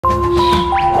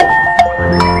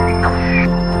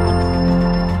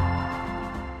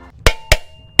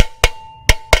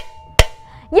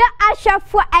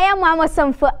am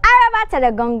Amazon for Araba to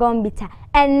the Gong bitter,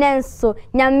 and then so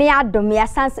Yamia Domia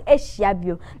Sans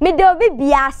Eshiabio. Me do be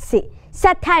biase.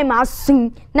 Set time I'll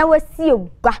sing. Now we see you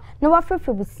ba. No after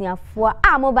for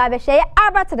Amo Baba Shay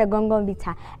Araba to the Gong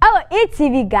bitter. Our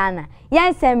eTVGhana.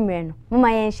 Yan Semren,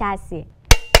 Mama Yan Shasi.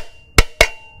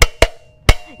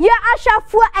 Ya asha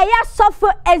for a ya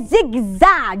suffer a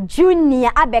zigzag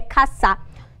junior abekasa.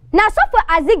 Na suffer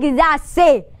a zigzag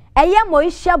say a ya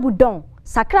moisha budon.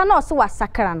 Sakra no so was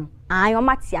sakran. Ayo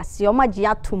matias yo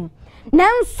magiatum.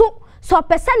 Nanso so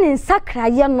person in sakra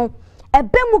ye no.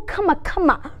 Ebe mu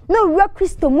kama no real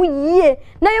Christo mu ye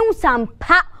na yun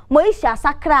sampa moisha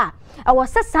sakra. I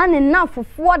was a son enough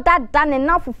for that done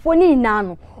enough for ni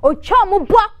nano. O chomu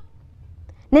bo.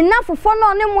 Nena fufo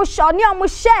no ne mo sho ne mo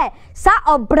share sa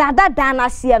obrada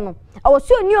danasie no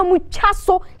awosu oni omu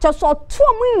twaso cheso to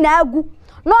mu na agu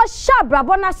no sha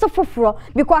brabo na se fufuro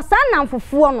because na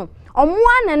fufo no omo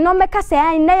an no meka se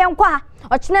an na yenkwa ha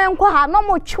ochina yenkwa ha no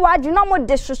mo twaji no mo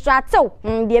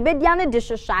dehwehwatew de ebedia ne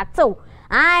dehwehwatew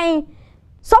ai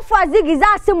so for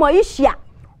zigiza se mo yihia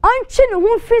ontwe ne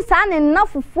hu fi sa ne na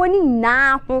fufo ni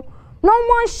na ho no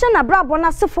mo hye na brabo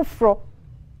na se fufuro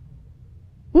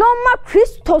no ma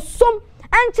Christo som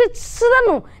anche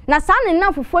tsrano na sane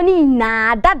na fofoni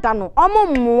na dada no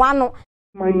omo no.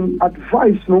 My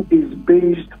advice no is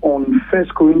based on 1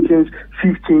 Corinthians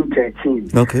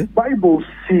 15:13. Okay. Bible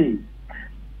says,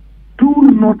 do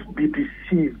not be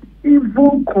deceived.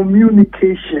 Evil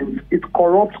communications, it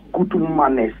corrupts good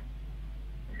manners.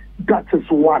 That is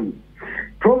one.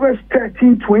 Proverbs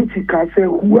 13:20 can say,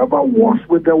 whoever walks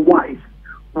with the wise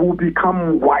will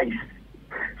become wise.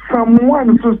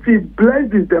 Someone to say,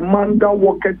 blessed is the man that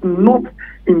walketh not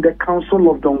in the counsel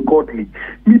of the ungodly.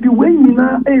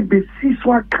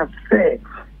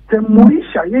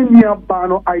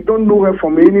 I don't know her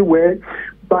from anywhere,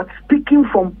 but speaking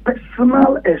from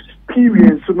personal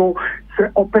experience, you know, say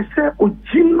opese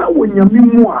ojina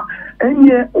wonyamimwa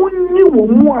enye onyi wo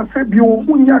mu asebi wo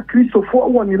munya Christopher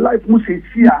woni life mu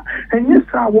sesia enye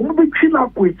sa wo mu betwi na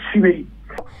ko echire.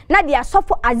 Na dia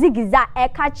sofo azigiza e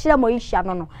ka kire moyisha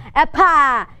no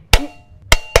epa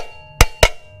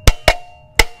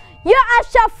yo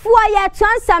ashafuo ye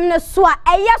twansam ne so a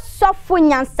eye sofo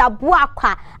nyansabo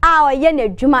akwa a oye na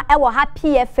adwuma e wo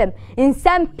Happy FM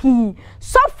nsam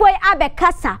sofo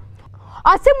abekasa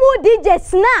osimu DJ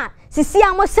sna sisi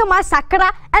amosema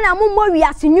sakra ana mo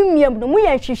wiase nwumiem no mu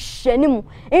ye hwehwani mu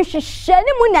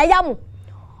nhwehwani mu na ya mu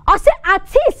osi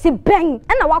artist ben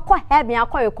ana wakọ heaven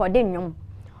akọ record nwum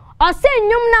osi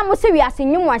nwum na mo se wiase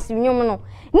nwum wase nwum no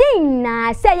ni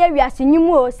na se ye wiase nwum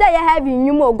o se ye heaven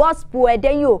nwum o gospel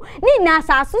eden yo ni na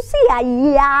asaso si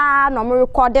ya no mo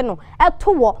record no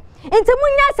eto wo enti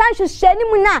munya san hwehwani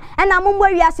mu na ana mo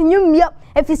wiase nwum yo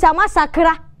efisa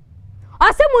masakra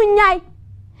osi munyai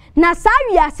na sa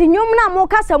wiase nwum na mo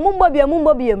kasa mo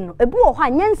mbobiem no ebi wo ho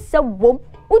anyensa wom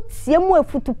utie mu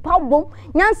efutupa wom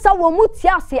nyansa wom utie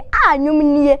ase anwum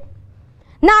nie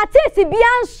na atisi bia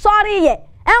nsori ye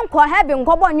enko heaven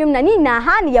nkobo nwum na ni na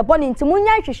ha ne ye boni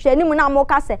ntimunya hwehwani mu na mo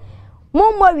kasa mo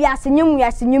wiase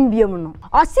nwum biem no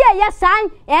ose ye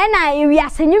san na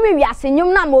wiase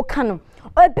nwum na mo ka no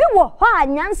ebi wo ho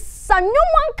anyansa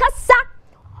nwum ankasa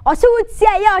ose utie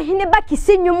ye ohene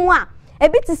bakisi nwum a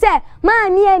ebi ti se ma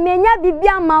mi emenya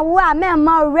bibia ma wo a me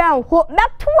ma ren ho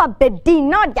beto abedi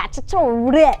na odi acheche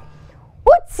wure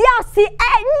uti asi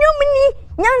nwumni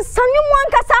nyansa nwum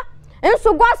ankasa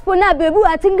enso gospel na bebu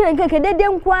atinkenkeke dede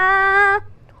nkwa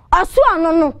aso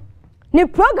ano no ni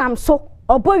program so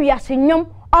obo wiase nwum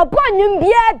obo nwum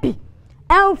bia bi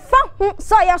enfa hu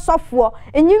so ya sofo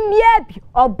nwum bia bi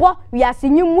obo wiase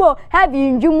nwum o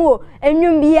heavy nwum o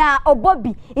nwum bia obo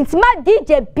bi intima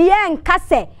DJ bia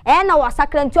nkase na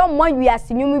wasakranti o mo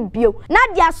wiase nwum bio na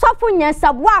dia sofo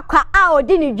nyansabo akwa a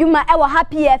odi ni dwuma e wo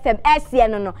Happy FM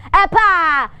SN no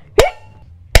epa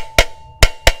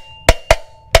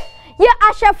ye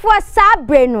ashefo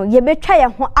sabre no ye betwa ye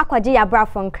ho akwaje ya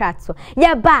brafo nkrato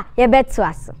ye ba ye beto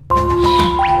aso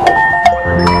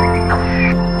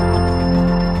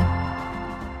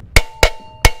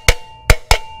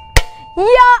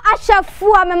yo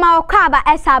ashefo amema okaba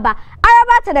esaba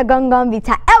Araba to the Gong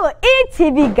vita ewo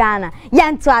eTVGhana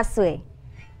yanto aso e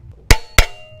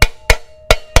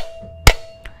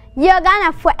yo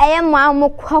Ghana for am mo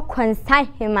konsan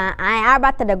hima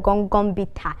Araba to the Gong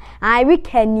vita I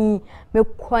weekend me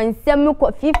konsem me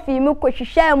ko fifi me ko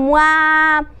hwehwe mu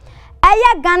a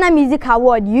eye Ghana Music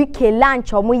Award UK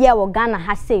launch omo ye wo Ghana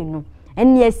ha sei no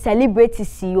ene celebrity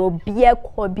si obi e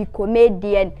ko bi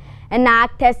comedian and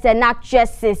actors and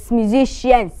actresses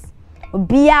musicians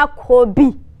obi a ko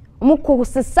bi omo ko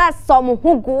success omo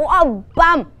hugo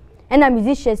obam and a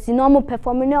musicians no more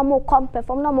perform no more come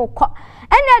perform no more and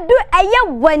I do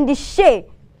a when the shade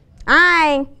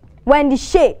I when the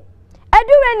shade I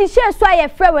do when the shade so I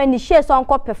afraid when the shade so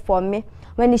uncle perform me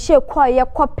when the shade call you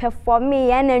call perform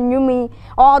me and you me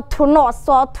or to no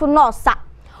so to no sa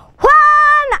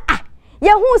one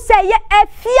ya who say ye a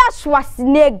fear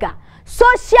Schwarzenegger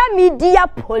social media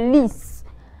police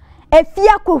a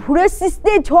fear ko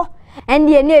stage ho and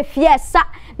ye ne fear sa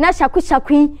na shaku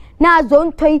na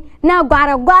zontoi na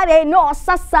gware no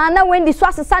sasa na when the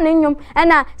swasa nyum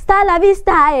and star la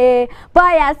vista boy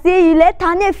I see you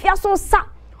later ne fear so sa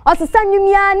o sasa nyum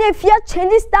ya ne fear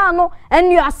change star no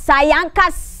and you are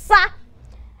sayanka sa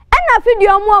and na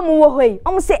video mo wo hoi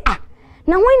say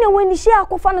na when the share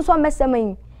akofa no so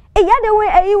meseman ya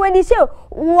de when the share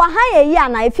wa ha ya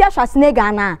na fear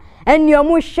Schwarzenegger na and you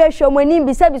mo hwehwe mo ni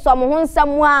bi se bi so mo ho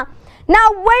nsam a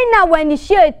now when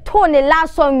she tone the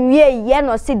last song ye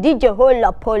no see DJ hold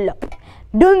up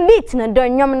don't meet no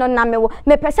don nyom no na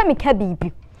me pese me ka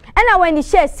bibi and when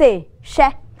she say she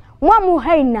one mu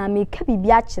hai na me ka bibi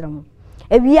a kire mo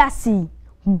ewi asi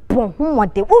bon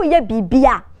homode wo ye bibi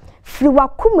a firi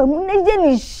wakoma mu na ye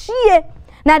ni hie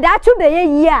na da chu be ye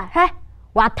yi a he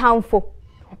watamfo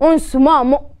onsuma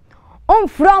mo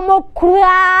onfra mo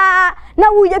kura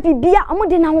na wo ye bibi a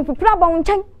omode na ho pepra ba wo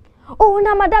nchen oh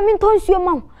na madam intonsuo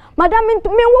ma madam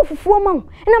me wo fufuo ma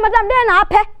na madam de na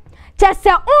apɛ chese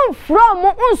on from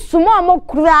on sumo mo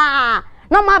kura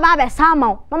na ma ba be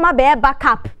sama na ma be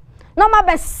backup na ma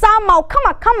be sama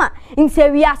kama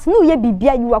insewias no ye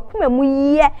bibia yi wakoma mu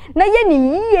ye na ye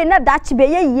ni ye na dachi be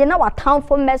ye na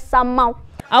watamfo mesama.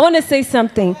 I want to say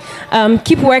something.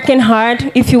 Keep working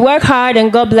hard. If you work hard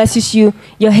and God blesses you,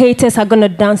 your haters are going to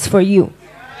dance for you.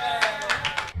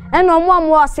 And no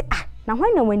more say now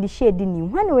when the shade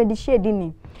when the shade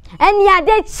and ya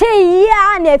de che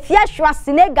ya na Fia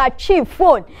Schwarzenegger chief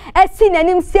phone e seen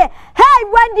him say hey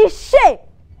when the shade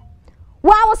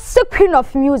wow queen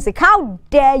of music how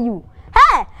dare you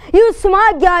hey you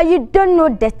smart girl you don't know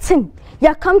the thing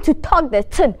you come to talk the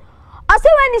thing I say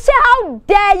when the shade how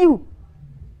dare you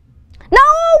now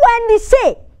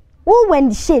when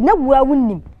the shade na wo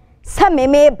awunim say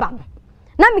me ba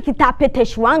na me kita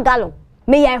petesh 1 gallon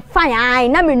me ya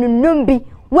fine na me nunum bi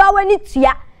wa wani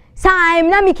tua time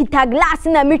na me kita glass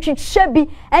na me twetwe bi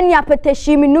eni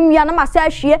apeteshi me num ya na ma sa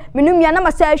hwie me num ya na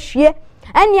ma sa hwie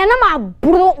eni ya na ma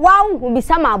bro wa hu bi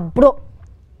sa ma bro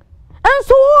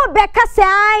enso wo be ka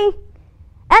sai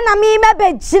ena me me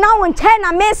be gina won nche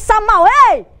na me sama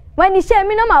hey when you say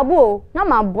me na ma bo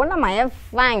na ma ya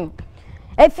fine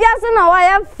if you say na wa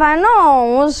ya fine no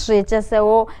wo swe chese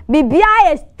wo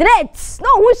bibia is straight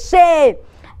no wo say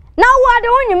now what do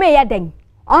you me yeden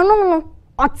ono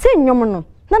ote nyom no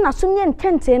na so nye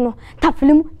ntente no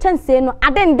taflim tense no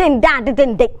adenden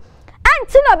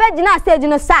anti no be gina stage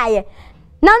no saye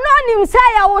na no nim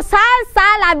saye wo sa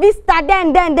la vista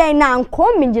den na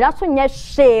nko mi gira so nye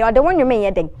hwe o de wonyo me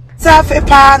yeden sa fe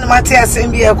pa na mate asem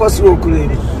bi e koso okure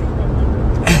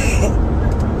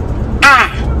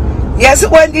yes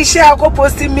when the share go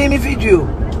posting me video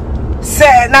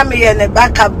say na me ye ne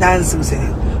backup dance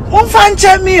say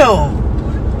Mfanche mi oh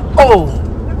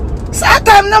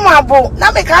Satam na mabo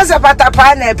na me ka se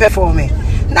patapa na perform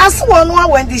na so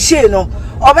wonu when the shey no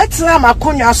obetina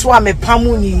makonwa so a me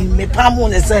pamu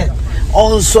ne say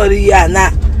on sorry ya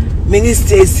na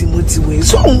minister simutiwe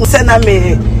so say na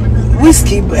me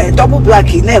whiskey double black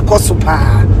na ekoso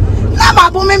pa na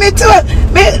mabo me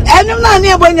enum na ne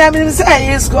abonya me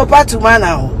say is go patuma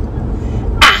na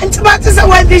but say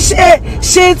when the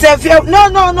shades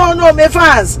no me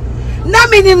fans na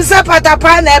minim say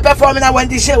patapa na perform na when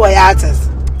the show were artists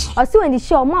I see when the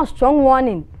show more strong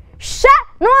warning sha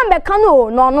no am be kan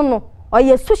no or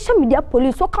ye social media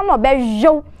police so come be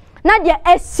jow na dia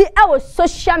esi e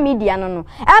social media no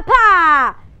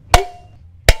epa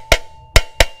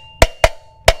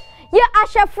ye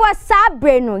ahwefo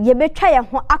sabre no ye betwa ye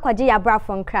ho akwaje ya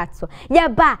brafo nkrato ye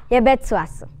ba ye beto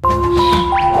aso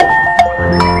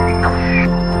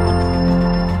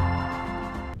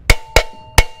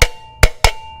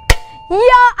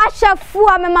yo ahwefo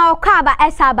amema okaba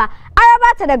esaba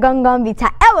araba to the Gong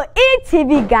vita ewo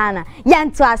eTVGhana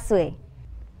yanto aso ye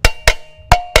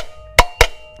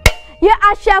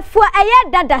ahwefo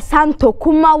eye Dada Santo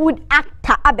Kumawood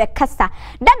actor abekasa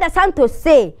Dada Santo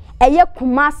say eye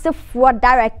Kumasefo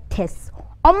directors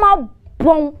oma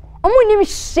bon omunim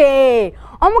she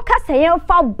omu kasa ye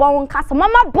fa bon kasa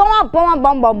mama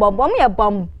bon ye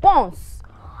bon bons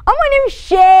omunim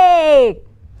she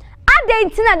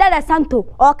adentina Dada Santo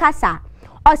o kasa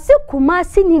o se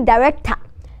Kumasi ni director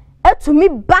etumi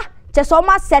ba cheso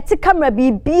ma set camera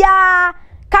bibia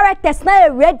characters na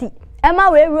ready Emma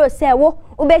we ro say wo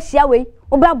obehia we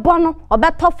obebo no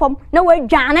obetofom na we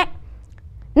dwane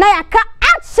na yaka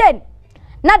action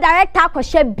na director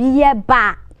akohye biye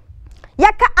ba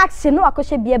yaka action no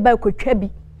akohye biye ba kotwa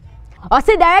bi o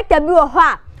say director bi wo ho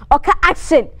a oka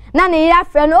action na ne ya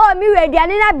frɛ no o mi we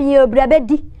aduane na biye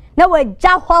obrabedi na we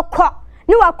gya hokɔ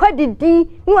ni wakɔdidi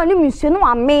ni woni minsuo no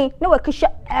ame na wakehye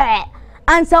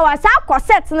ansa wasa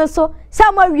akɔset no so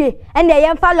samawie ene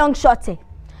yemfa long shot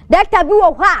director bi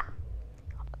wo ho a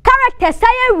character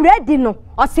say ready no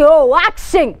o say oh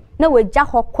action na we gya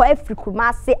hokɔ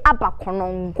afrikuma se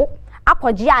abakonongo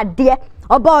akɔgye ade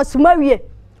oba osumawie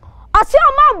o say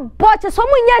o ma boche so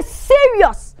munye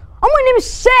serious o munim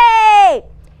she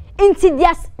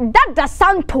intidias dada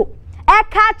santo e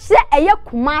ka kire eye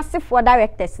kumase for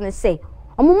directors ne say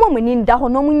o mo mani nda ho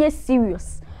no munye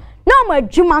serious na o ma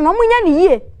adwuma no munye ne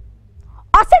yie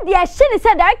o say de ehye ne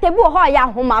say director bi wo ho ya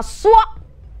homa so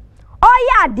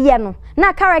oya ade no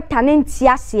na character ne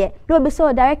ntiase no be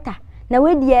so director na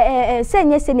we de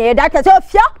senye se ne director so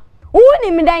fia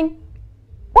unim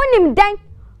dan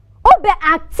obe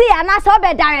acte ana so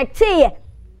be director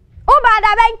oba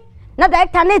da ben na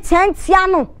director ne tiantia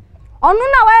no onu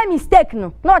na wa mistake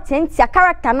no no tiantia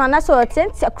character no na so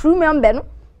tiantia crew member no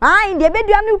de be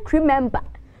dua no crew member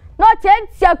no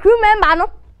tiantia crew member no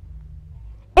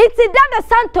it's that the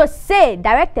Santos say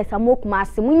director samokuma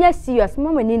se munya serious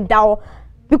mama ni dawo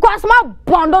because ma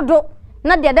bondo do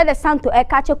na the Santos e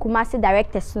ka che kumase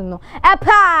directors no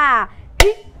epa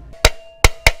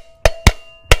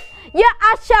ya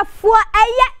ashafo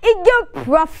eye ige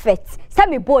prophet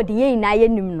sami board ye na ye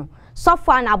nim no so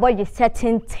far na boy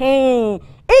certain thing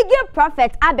ige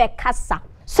prophet abekasa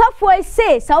so for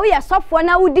say so we so for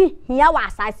na wudi hia wa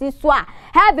asase so a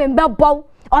heaven be bow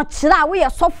o chira we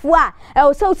sofo a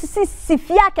e so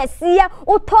sifia kese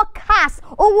o talk cast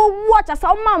o watch as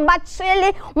o mamba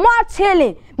chele more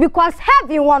chele because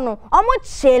heaven one no o mo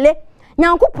chele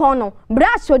nyankopon no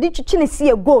brass odi chichi ne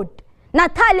see gold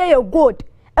natalia ye gold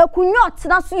ekunyo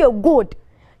otena so ye gold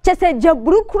chese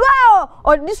jaburu kura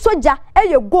o di soja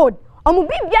ye gold o mo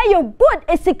bibia ye gold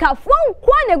esikafo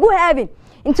nkwa na go heaven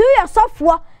into ye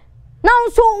sofo na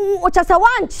so o chese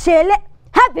wan chele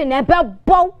heaven ebe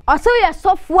bow also ye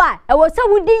software e wo se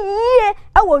wudi yie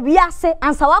e wo wiase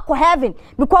ansa wako heaven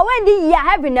because when the year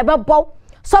heaven ebe bow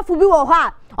sofu bi wo ho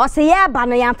a o se ye ba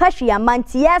no yan fa hwe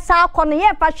amanti ye sa akọ no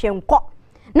ye fa hwe nko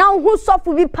na hu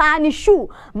sofu bi pa ni shoe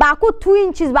ba ko 2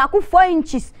 inches ba ko 4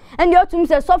 inches and you to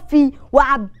say sofi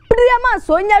wa brema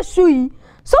so nya shoe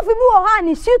sofu bi wo ho a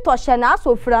ni shoe to hwe na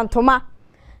so frantoma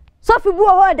sofu bi wo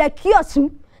ho da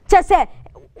kiosk che se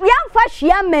yan fa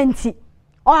hwe amanti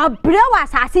or brewa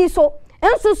asasi so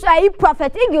enso so ayi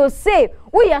prophet igi say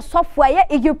we ye software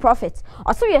ye igi prophet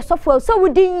or so ye software so we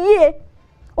di ye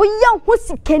o yan ho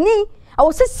sikani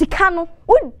o se sika no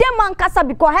o dem ankasa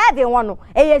because heaven one no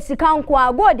e ye sika nko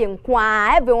a god nko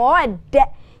a heaven o de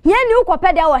ye ni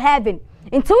ukopede o heaven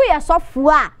into we ye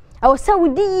software o se we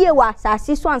di ye wa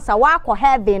asasi so ansa wa akọ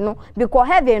heaven no because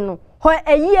heaven no ho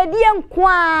eyi die nko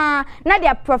a na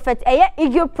the prophet eye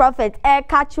igi prophet e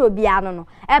ka chi obi ano no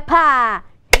e pa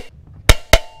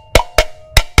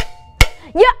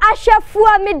ya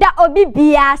ashafua mida obi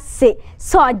biase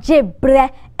so jebre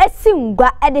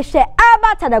esingwa edehwe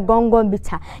Araba ta da Gong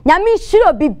bita nyame hira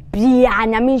obi bia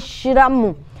nyame hira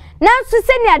mu nanso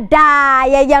se ne da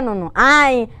ye no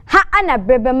ai ha ana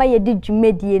brebe ma ye di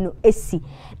dwumedie no esi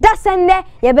da sende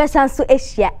ye besanso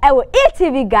ehia ewo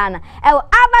eTVGhana ewo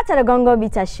Araba ta da Gong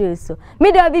bita show so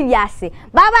mida obi biase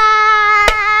bye bye